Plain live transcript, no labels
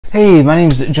Hey, my name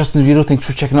is Justin Davito. Thanks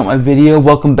for checking out my video.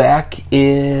 Welcome back.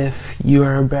 If you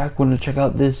are back, want to check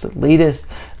out this latest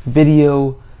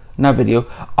audio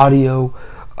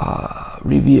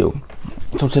review.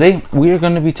 So today we are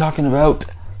going to be talking about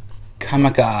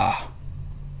Comica.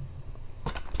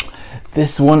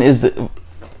 This one is the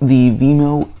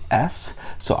Vimo S.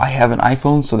 So I have an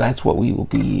iPhone, so that's what we will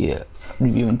be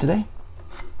reviewing today.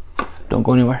 Don't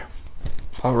go anywhere.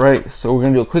 Alright, so we're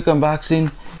going to do a quick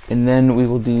unboxing and then we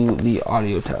will do the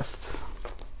audio tests.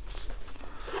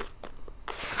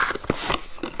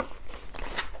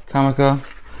 Comica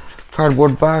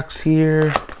cardboard box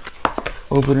here.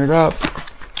 Open it up.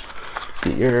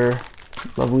 Get your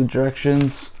lovely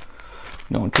directions.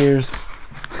 No one cares.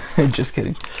 Just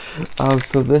kidding.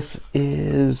 So this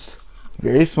is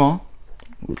very small.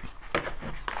 And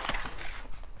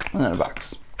then a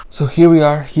box. So here we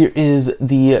are. Here is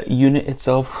the unit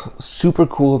itself. Super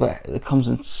cool that it comes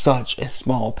in such a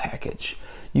small package.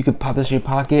 You could pop this in your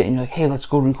pocket and you're like, hey, let's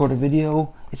go record a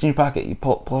video. It's in your pocket. You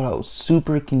pull it out.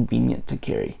 Super convenient to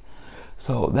carry.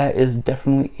 So that is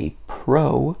definitely a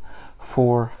pro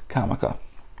for Comica.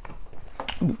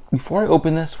 Before I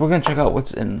open this, we're going to check out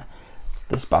what's in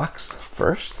this box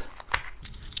first.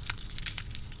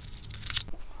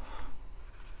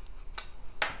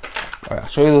 Alright, I'll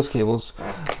show you those cables.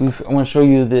 I want to show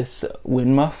you this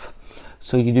wind muff.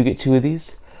 So you do get two of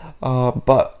these.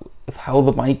 But with how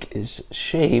the mic is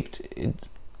shaped, it's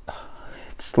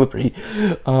slippery.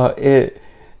 It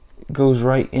goes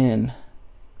right in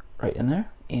there.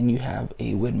 And you have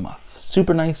a wind muff.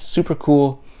 Super nice, super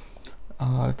cool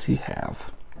to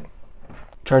have.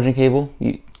 Charging cable,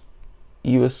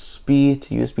 USB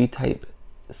to USB type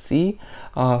C.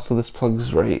 So this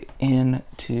plugs right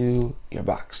into your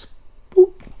box.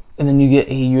 Boop. And then you get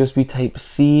a USB type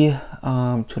C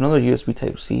to another USB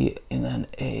type C, and then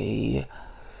a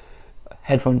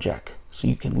headphone jack so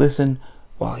you can listen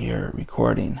while you're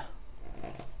recording.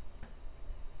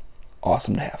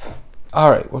 Awesome to have.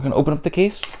 Alright, we're going to open up the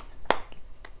case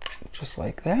just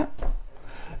like that.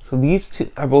 So these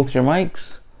two are both your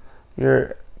mics,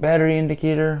 your battery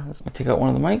indicator. Let's take out one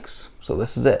of the mics. So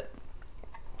this is it.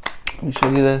 Let me show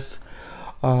you this.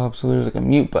 So there's like a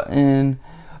mute button,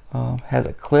 has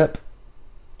a clip,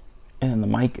 and the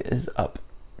mic is up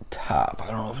top.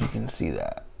 I don't know if you can see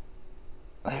that.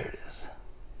 There it is.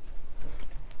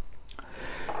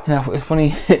 Now it's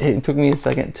funny, it took me a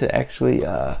second to actually,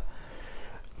 I'm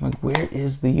like, where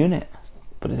is the unit?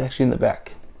 But it's actually in the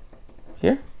back.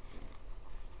 Here.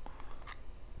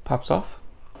 Pops off.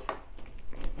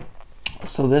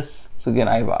 So again,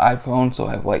 I have an iPhone, so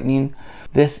I have Lightning.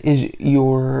 This is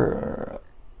your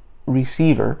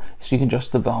receiver, so you can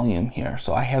adjust the volume here.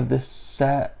 So I have this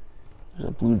set. There's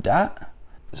a blue dot.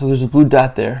 So there's a blue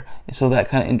dot there, and so that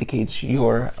kind of indicates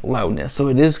your loudness. So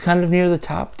it is kind of near the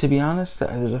top, to be honest.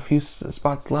 There's a few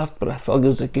spots left, but I felt it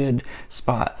was a good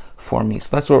spot for me.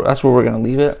 So that's where we're gonna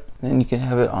leave it. Then you can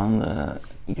have it on the.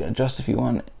 You can adjust if you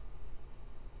want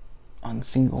on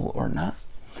single or not,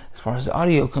 as far as the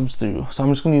audio comes through. So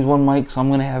I'm just going to use one mic, so I'm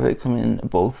going to have it come in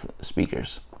both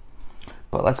speakers.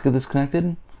 But let's get this connected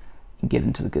and get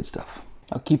into the good stuff.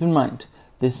 Now keep in mind,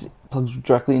 this plugs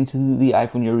directly into the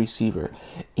iPhone, your receiver.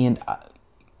 And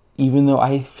even though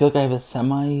I feel like I have a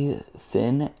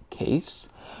semi-thin case,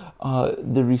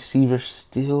 the receiver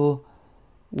still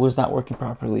was not working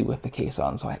properly with the case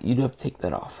on, so you do have to take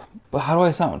that off. But how do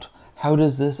I sound? How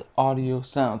does this audio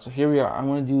sound? So here we are. I'm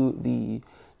going to do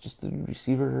just the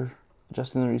receiver,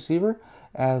 adjusting the receiver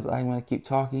as I'm going to keep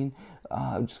talking.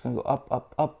 I'm just going to go up,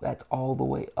 up, up. That's all the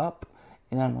way up.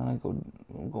 And I'm going to go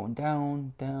going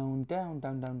down, down, down,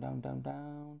 down, down, down, down, down,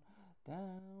 down,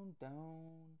 down, down.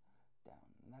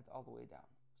 And that's all the way down.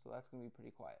 So that's going to be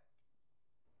pretty quiet.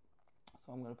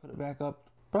 So I'm going to put it back up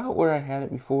about where I had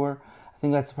it before. I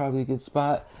think that's probably a good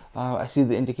spot. I see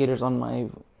the indicators on my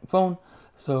phone.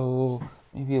 So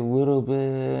maybe a little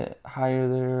bit higher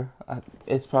there.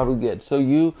 It's probably good. So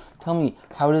you tell me,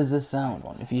 how does this sound?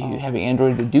 If you have an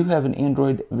Android, we do have an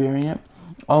Android variant.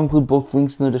 I'll include both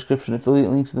links in the description,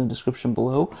 affiliate links in the description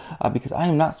below, because I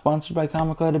am not sponsored by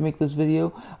Comica to make this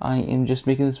video. I am just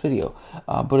making this video.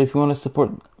 But if you want to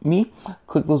support me,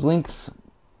 click those links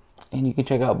and you can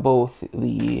check out both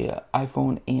the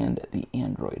iPhone and the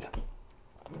Android.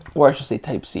 Or I should say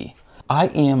Type C. I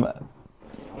am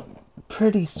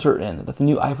pretty certain that the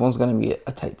new iPhone is going to be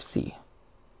a Type C.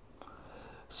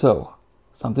 So,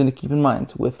 something to keep in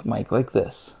mind with mic like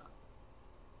this.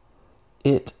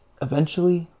 It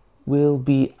eventually will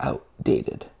be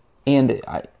outdated. And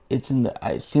it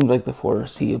seems like the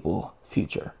foreseeable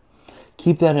future.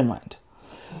 Keep that in mind.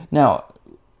 Now,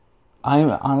 I'm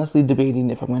honestly debating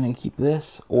if I'm going to keep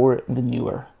this or the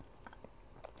newer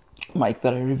mic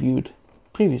that I reviewed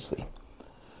previously.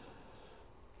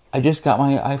 I just got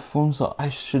my iPhone, so I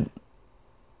should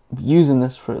be using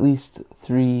this for at least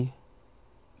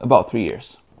about 3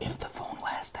 years. If the phone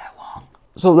lasts that long.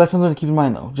 So that's something to keep in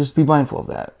mind though. Just be mindful of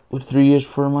that. Would 3 years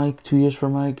for a mic, 2 years for a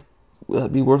mic, will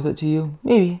that be worth it to you?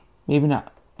 Maybe, maybe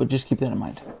not. But just keep that in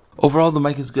mind. Overall, the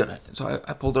mic is good. So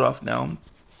I pulled it off now.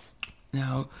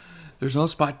 Now, there's no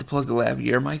spot to plug the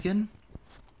lavalier mic in,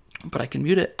 but I can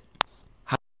mute it.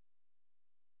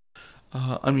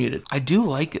 Unmuted. I do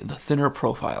like the thinner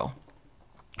profile.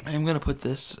 I am going to put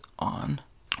this on.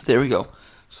 There we go.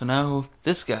 So now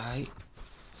this guy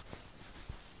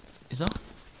is on.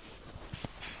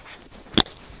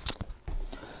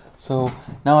 So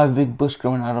now I have a big bush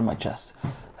growing out of my chest.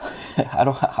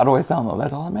 How do I sound though?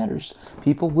 That's all that matters.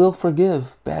 People will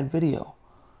forgive bad video,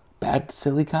 bad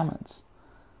silly comments,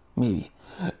 maybe,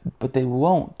 but they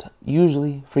won't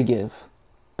usually forgive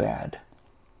bad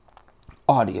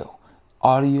audio.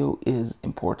 Audio is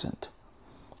important.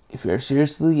 If you're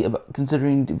seriously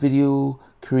considering video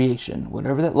creation,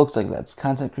 whatever that looks like, that's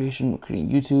content creation, creating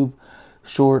YouTube,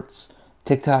 shorts,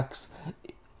 TikToks,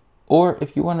 or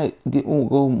if you want to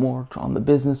go more on the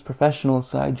business professional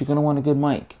side, you're going to want a good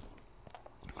mic.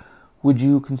 Would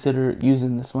you consider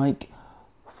using this mic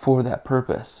for that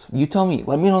purpose? You tell me.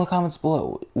 Let me know in the comments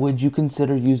below. Would you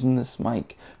consider using this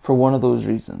mic for one of those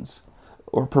reasons,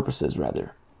 or purposes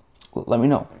rather? Let me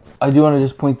know. I do want to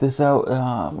just point this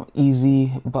out.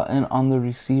 Easy button on the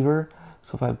receiver.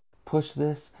 So if I push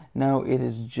this, now it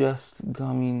is just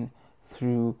coming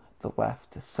through the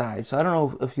left side. So I don't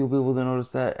know if you'll be able to notice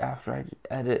that after I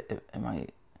edit. It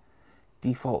might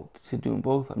default to doing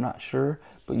both. I'm not sure,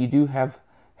 but you do have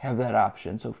that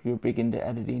option. So if you're big into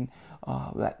editing,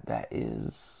 that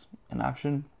is an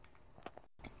option.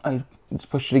 I just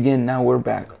pushed it again. Now we're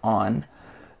back on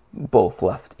both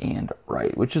left and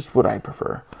right, which is what I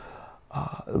prefer,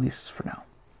 at least for now.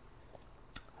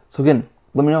 So again,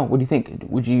 let me know. What do you think?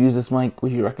 Would you use this mic?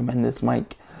 Would you recommend this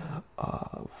mic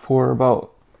for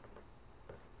about?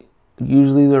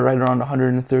 Usually they're right around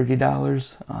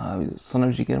 $130.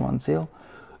 Sometimes you get them on sale.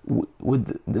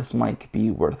 Would this mic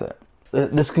be worth it?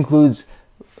 This concludes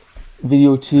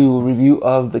video 2 review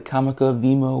of the Comica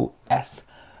Vimo S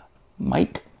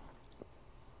mic.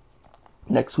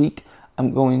 Next week,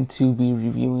 I'm going to be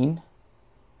reviewing,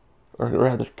 or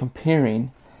rather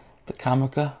comparing, the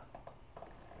Comica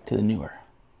to the newer.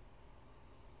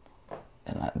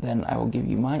 And then I will give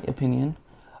you my opinion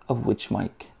of which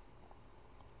mic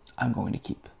I'm going to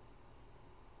keep.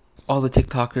 All the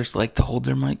TikTokers like to hold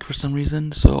their mic for some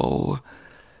reason, so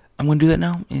I'm going to do that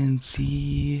now and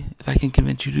see if I can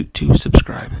convince you to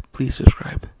subscribe. Please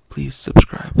subscribe. Please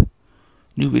subscribe.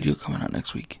 New video coming out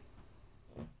next week.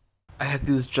 I have to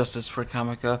do this justice for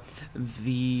Comica.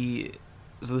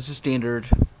 So this is standard.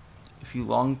 If you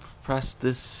long press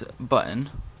this button,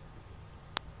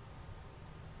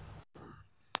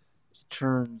 it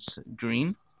turns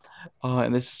green.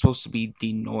 And this is supposed to be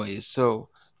denoise. So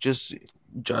just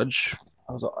judge.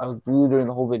 I was blue during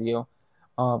the whole video,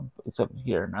 except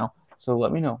here now. So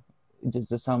let me know. Does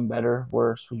this sound better,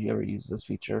 worse? Would you ever use this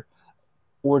feature,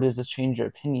 or does this change your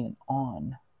opinion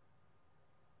on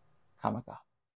Comica?